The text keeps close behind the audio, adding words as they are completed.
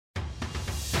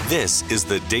This is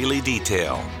the Daily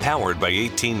Detail, powered by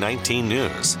 1819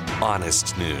 News.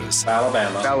 Honest news.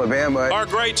 Alabama. Our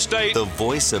great state. The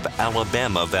voice of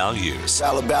Alabama values.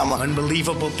 Alabama.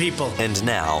 Unbelievable people. And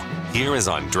now, here is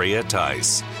Andrea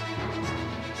Tice.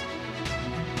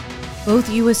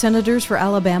 Both U.S. senators for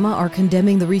Alabama are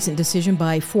condemning the recent decision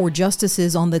by 4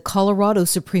 justices on the Colorado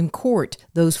Supreme Court.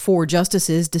 Those 4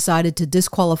 justices decided to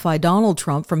disqualify Donald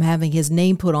Trump from having his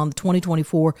name put on the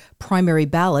 2024 primary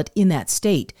ballot in that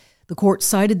state. The court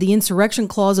cited the insurrection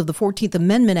clause of the 14th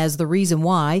Amendment as the reason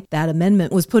why. That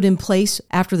amendment was put in place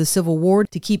after the Civil War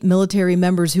to keep military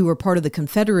members who were part of the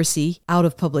Confederacy out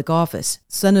of public office.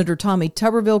 Senator Tommy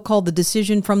Tuberville called the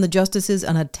decision from the justices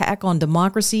an attack on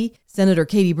democracy. Senator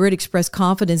Katie Britt expressed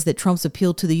confidence that Trump's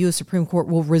appeal to the U.S. Supreme Court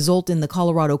will result in the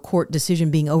Colorado court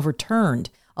decision being overturned.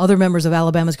 Other members of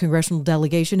Alabama's congressional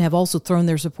delegation have also thrown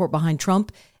their support behind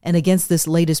Trump and against this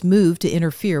latest move to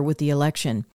interfere with the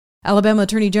election. Alabama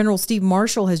Attorney General Steve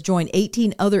Marshall has joined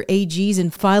 18 other AGs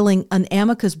in filing an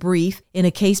amicus brief in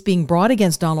a case being brought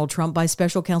against Donald Trump by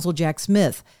special counsel Jack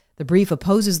Smith. The brief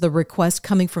opposes the request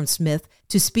coming from Smith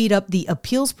to speed up the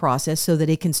appeals process so that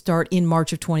it can start in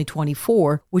March of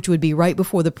 2024, which would be right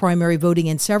before the primary voting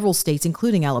in several states,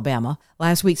 including Alabama.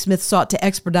 Last week, Smith sought to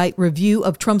expedite review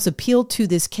of Trump's appeal to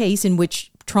this case in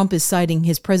which Trump is citing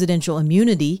his presidential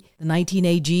immunity. The 19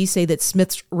 AGs say that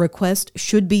Smith's request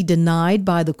should be denied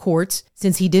by the courts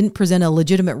since he didn't present a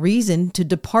legitimate reason to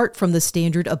depart from the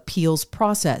standard appeals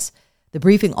process. The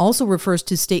briefing also refers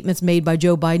to statements made by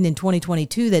Joe Biden in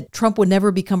 2022 that Trump would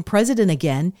never become president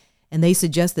again, and they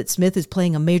suggest that Smith is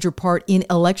playing a major part in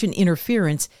election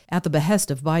interference at the behest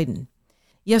of Biden.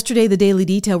 Yesterday, the Daily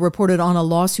Detail reported on a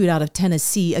lawsuit out of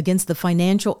Tennessee against the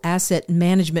financial asset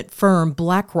management firm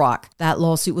BlackRock. That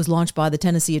lawsuit was launched by the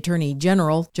Tennessee Attorney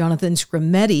General, Jonathan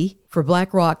Skrmetti, for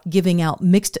BlackRock giving out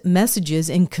mixed messages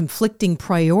and conflicting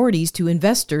priorities to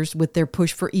investors with their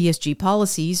push for ESG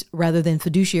policies rather than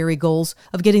fiduciary goals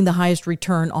of getting the highest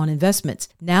return on investments.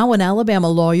 Now an Alabama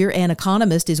lawyer and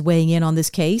economist is weighing in on this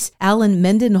case. Alan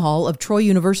Mendenhall of Troy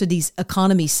University's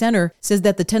Economy Center says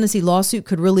that the Tennessee lawsuit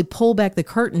could really pull back the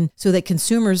curtain so that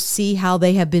consumers see how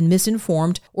they have been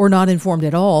misinformed or not informed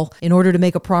at all in order to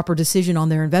make a proper decision on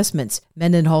their investments.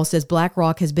 Mendenhall says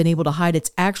BlackRock has been able to hide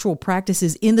its actual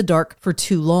practices in the dark for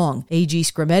too long. AG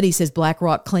Skrmetti says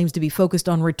BlackRock claims to be focused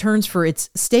on returns for its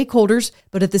stakeholders,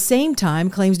 but at the same time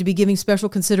claims to be giving special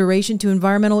consideration to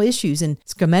environmental issues, and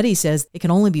Skrmetti says it can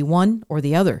only be one or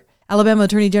the other. Alabama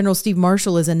Attorney General Steve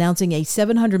Marshall is announcing a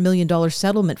 $700 million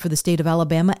settlement for the state of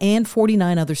Alabama and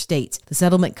 49 other states. The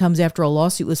settlement comes after a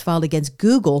lawsuit was filed against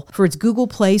Google for its Google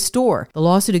Play Store. The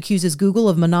lawsuit accuses Google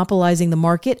of monopolizing the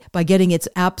market by getting its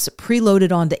apps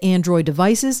preloaded onto Android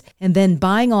devices and then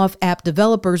buying off app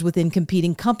developers within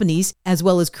competing companies, as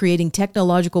well as creating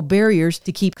technological barriers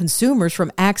to keep consumers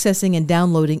from accessing and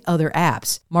downloading other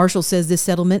apps. Marshall says this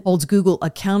settlement holds Google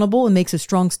accountable and makes a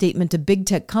strong statement to big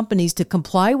tech companies to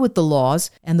comply with the laws,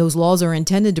 and those laws are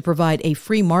intended to provide a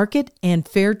free market and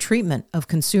fair treatment of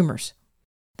consumers.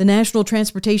 The National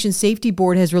Transportation Safety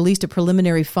Board has released a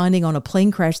preliminary finding on a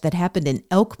plane crash that happened in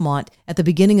Elkmont at the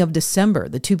beginning of December.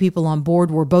 The 2 people on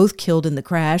board were both killed in the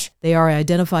crash. They are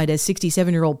identified as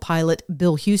 67-year-old pilot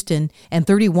Bill Houston and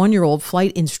 31-year-old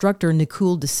flight instructor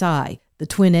Nikul Desai. The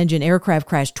twin-engine aircraft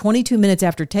crashed 22 minutes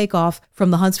after takeoff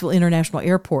from the Huntsville International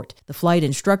Airport. The flight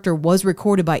instructor was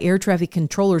recorded by air traffic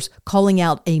controllers calling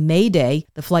out a mayday.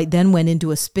 The flight then went into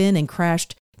a spin and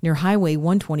crashed near Highway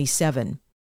 127.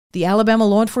 The Alabama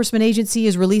Law Enforcement Agency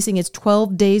is releasing its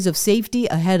 12 days of safety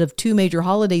ahead of 2 major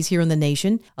holidays here in the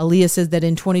nation. ALEA says that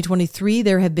in 2023,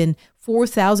 there have been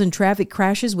 4,000 traffic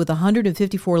crashes with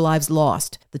 154 lives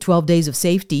lost. The 12 days of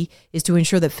safety is to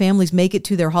ensure that families make it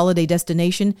to their holiday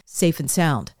destination safe and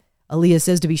sound. ALEA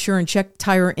says to be sure and check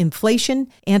tire inflation,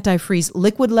 antifreeze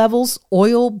liquid levels,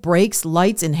 oil, brakes,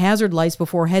 lights, and hazard lights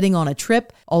before heading on a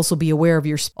trip. Also be aware of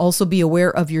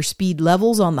your speed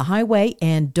levels on the highway,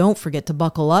 and don't forget to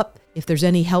buckle up. If there's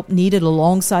any help needed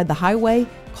alongside the highway,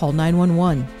 call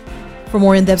 911. For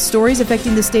more in-depth stories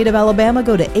affecting the state of Alabama,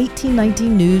 go to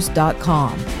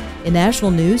 1819news.com. In national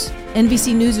news,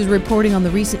 NBC News is reporting on the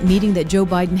recent meeting that Joe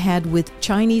Biden had with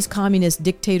Chinese Communist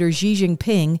dictator Xi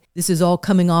Jinping. This is all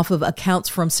coming off of accounts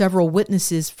from several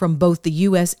witnesses from both the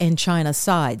U.S. and China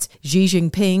sides. Xi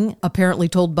Jinping apparently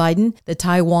told Biden that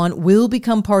Taiwan will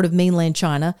become part of mainland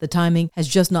China. The timing has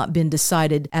just not been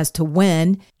decided as to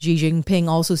when. Xi Jinping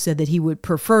also said that he would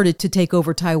prefer to take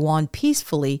over Taiwan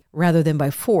peacefully rather than by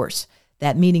force.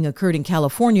 That meeting occurred in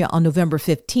California on November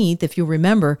 15th. If you'll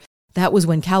remember, That was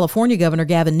when California Governor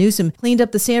Gavin Newsom cleaned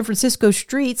up the San Francisco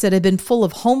streets that had been full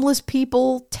of homeless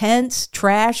people, tents,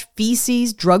 trash,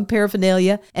 feces, drug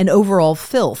paraphernalia, and overall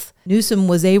filth. Newsom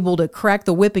was able to crack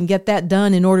the whip and get that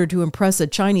done in order to impress a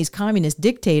Chinese communist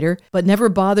dictator, but never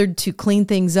bothered to clean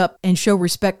things up and show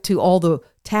respect to all the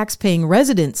tax-paying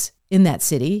residents in that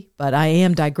city. But I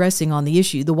am digressing on the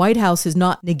issue. The White House has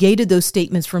not negated those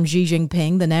statements from Xi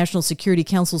Jinping. The National Security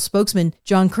Council spokesman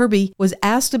John Kirby was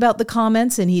asked about the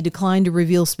comments, and he declined to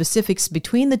reveal specifics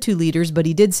between the two leaders, but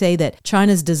he did say that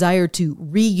China's desire to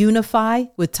reunify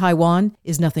with Taiwan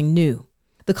is nothing new.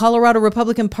 The Colorado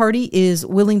Republican Party is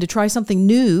willing to try something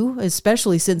new,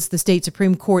 especially since the state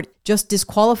Supreme Court just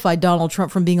disqualified Donald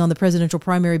Trump from being on the presidential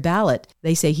primary ballot.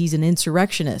 They say he's an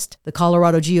insurrectionist. The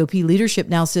Colorado GOP leadership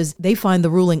now says they find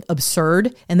the ruling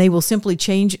absurd, and they will simply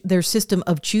change their system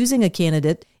of choosing a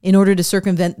candidate in order to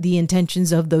circumvent the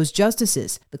intentions of those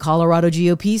justices. The Colorado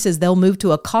GOP says they'll move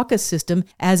to a caucus system,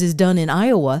 as is done in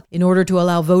Iowa, in order to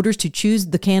allow voters to choose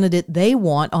the candidate they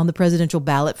want on the presidential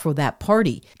ballot for that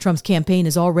party. Trump's campaign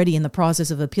is already in the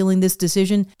process of appealing this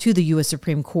decision to the U.S.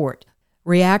 Supreme Court.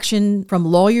 Reaction from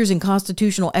lawyers and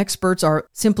constitutional experts are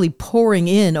simply pouring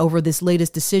in over this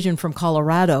latest decision from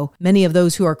Colorado. Many of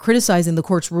those who are criticizing the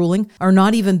court's ruling are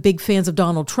not even big fans of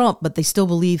Donald Trump, but they still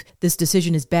believe this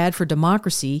decision is bad for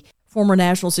democracy. Former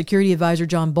National Security Advisor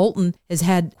John Bolton has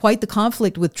had quite the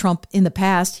conflict with Trump in the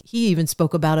past. He even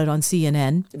spoke about it on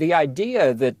CNN. The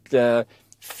idea that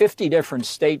 50 different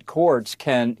state courts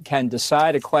can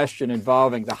decide a question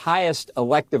involving the highest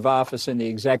elective office in the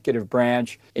executive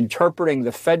branch, interpreting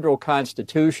the federal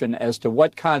Constitution as to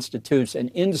what constitutes an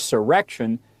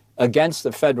insurrection against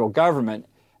the federal government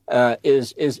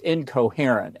is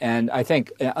incoherent. And I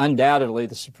think undoubtedly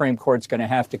the Supreme Court's going to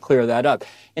have to clear that up.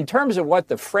 In terms of what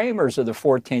the framers of the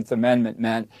 14th Amendment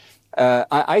meant,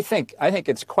 I think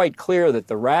it's quite clear that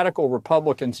the radical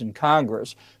Republicans in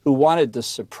Congress who wanted to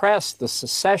suppress the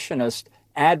secessionist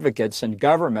advocates and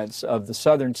governments of the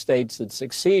southern states that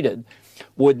succeeded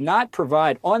would not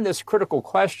provide, on this critical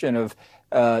question of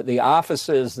the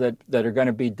offices that are going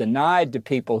to be denied to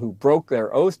people who broke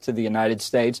their oath to the United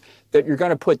States, that you're going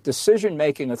to put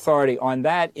decision-making authority on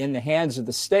that in the hands of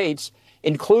the states,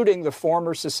 including the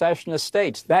former secessionist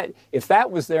states. That, if that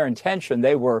was their intention,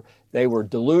 they were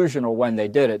delusional when they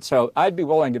did it. So I'd be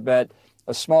willing to bet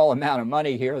a small amount of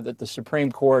money here that the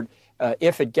Supreme Court,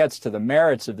 if it gets to the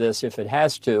merits of this, if it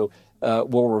has to,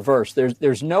 will reverse.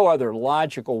 There's no other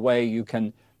logical way you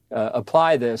can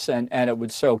apply this, and it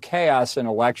would sow chaos in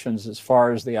elections as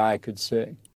far as the eye could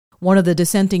see. One of the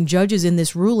dissenting judges in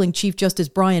this ruling, Chief Justice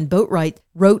Brian Boatwright,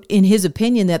 wrote in his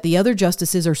opinion that the other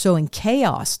justices are sowing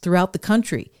chaos throughout the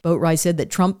country. Boatwright said that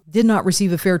Trump did not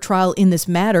receive a fair trial in this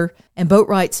matter, and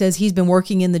Boatwright says he's been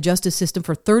working in the justice system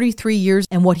for 33 years,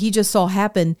 and what he just saw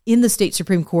happen in the state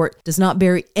Supreme Court does not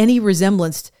bear any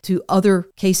resemblance to other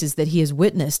cases that he has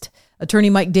witnessed.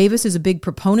 Attorney Mike Davis is a big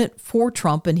proponent for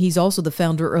Trump, and he's also the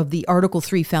founder of the Article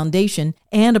 3 Foundation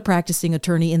and a practicing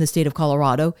attorney in the state of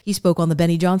Colorado. He spoke on the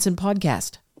Benny Johnson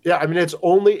podcast. Yeah, I mean, it's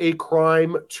only a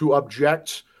crime to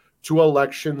object to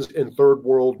elections in third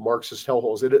world Marxist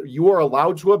hellholes. You are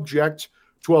allowed to object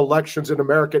to elections in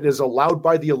America. It is allowed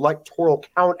by the Electoral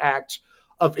Count Act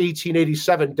of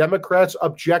 1887. Democrats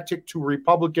objected to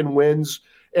Republican wins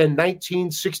in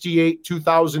 1968,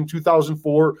 2000,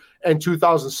 2004, and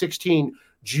 2016.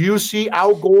 Do you see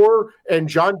Al Gore and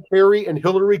John Kerry and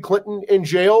Hillary Clinton in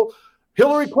jail?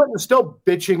 Hillary Clinton's still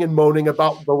bitching and moaning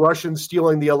about the Russians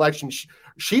stealing the election.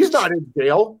 She's not in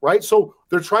jail, right? So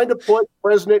they're trying to put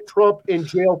President Trump in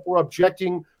jail for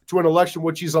objecting to an election,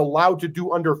 which he's allowed to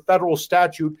do under federal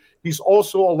statute. He's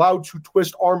also allowed to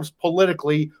twist arms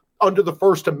politically under the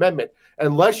First Amendment.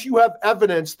 Unless you have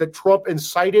evidence that Trump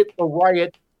incited a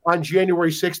riot on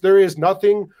January 6th, there is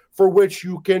nothing for which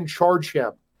you can charge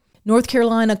him. North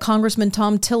Carolina Congressman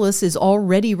Tom Tillis is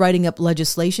already writing up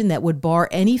legislation that would bar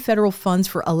any federal funds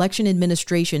for election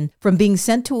administration from being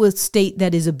sent to a state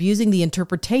that is abusing the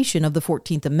interpretation of the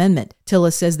 14th Amendment.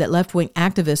 Tillis says that left-wing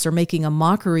activists are making a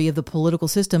mockery of the political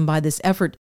system by this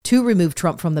effort to remove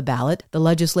Trump from the ballot. The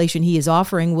legislation he is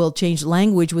offering will change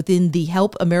language within the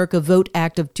Help America Vote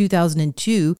Act of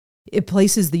 2002. It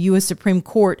places the U.S. Supreme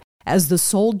Court as the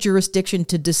sole jurisdiction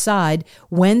to decide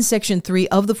when Section 3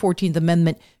 of the 14th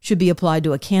Amendment should be applied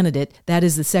to a candidate. That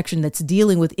is the section that's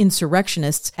dealing with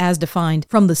insurrectionists as defined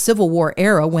from the Civil War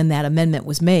era when that amendment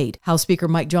was made. House Speaker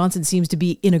Mike Johnson seems to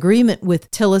be in agreement with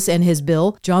Tillis and his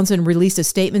bill. Johnson released a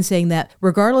statement saying that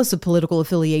regardless of political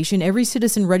affiliation, every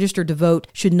citizen registered to vote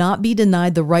should not be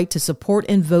denied the right to support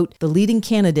and vote the leading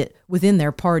candidate within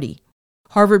their party.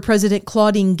 Harvard President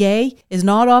Claudine Gay is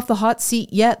not off the hot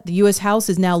seat yet. The U.S. House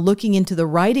is now looking into the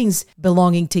writings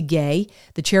belonging to Gay.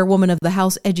 The chairwoman of the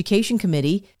House Education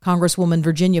Committee, Congresswoman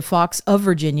Virginia Foxx of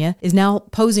Virginia, is now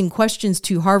posing questions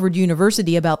to Harvard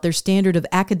University about their standard of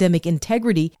academic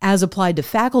integrity as applied to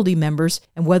faculty members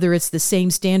and whether it's the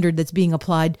same standard that's being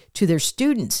applied to their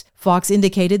students. Foxx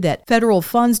indicated that federal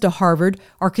funds to Harvard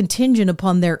are contingent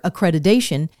upon their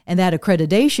accreditation, and that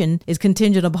accreditation is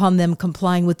contingent upon them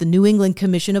complying with the New England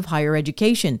Commission of Higher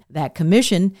Education. That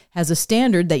commission has a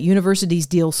standard that universities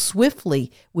deal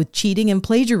swiftly with cheating and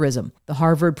plagiarism. The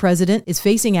Harvard president is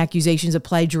facing accusations of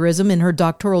plagiarism in her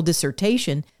doctoral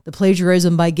dissertation. The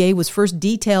plagiarism by Gay was first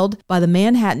detailed by the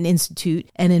Manhattan Institute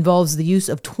and involves the use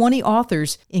of 20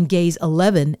 authors in Gay's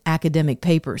 11 academic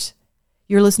papers.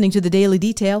 You're listening to The Daily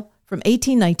Detail from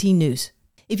 1819 News.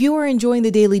 If you are enjoying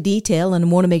The Daily Detail and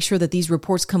want to make sure that these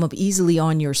reports come up easily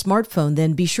on your smartphone,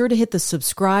 then be sure to hit the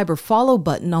subscribe or follow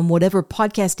button on whatever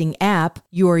podcasting app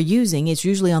you are using. It's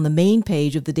usually on the main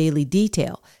page of The Daily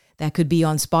Detail. That could be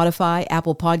on Spotify,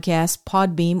 Apple Podcasts,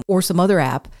 Podbeam, or some other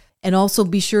app. And also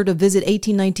be sure to visit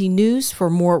 1819 News for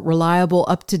more reliable,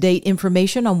 up-to-date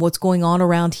information on what's going on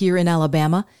around here in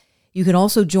Alabama. You can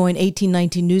also join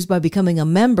 1819 News by becoming a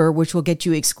member, which will get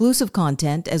you exclusive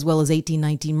content as well as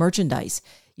 1819 merchandise.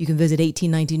 You can visit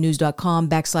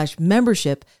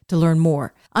 1819news.com/membership to learn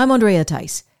more. I'm Andrea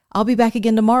Tice. I'll be back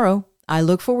again tomorrow. I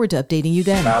look forward to updating you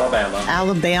then.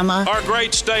 Alabama. Our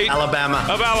great state. Alabama.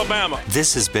 Of Alabama.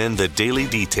 This has been The Daily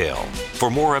Detail.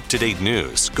 For more up-to-date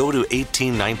news, go to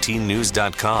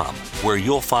 1819news.com, where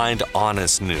you'll find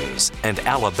honest news and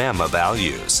Alabama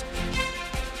values.